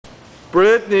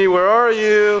Brittany, where are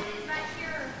you?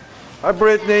 Hi,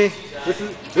 Brittany.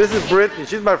 This is Brittany.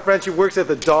 She's my friend. She works at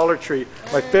the Dollar Tree,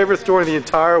 my favorite store in the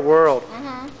entire world.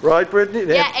 Right,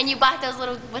 Brittany? Yeah, and you bought those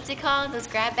little, what's it called? Those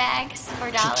grab bags for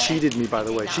 $1. She cheated me, by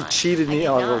the way. She not. cheated me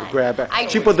I on did a little not. grab bag.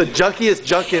 She put the junkiest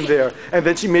junk in there, and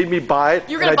then she made me buy it.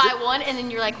 You were going to buy one, and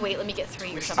then you're like, wait, let me get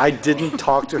 3 or something. I didn't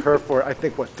talk to her for, I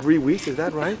think, what, 3 weeks? Is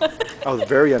that right? I was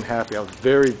very unhappy. I was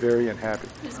very, very unhappy.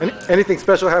 Anything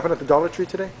special happened at the Dollar Tree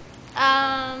today?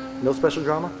 No special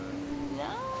drama? No.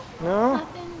 No?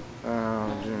 Nothing. Oh.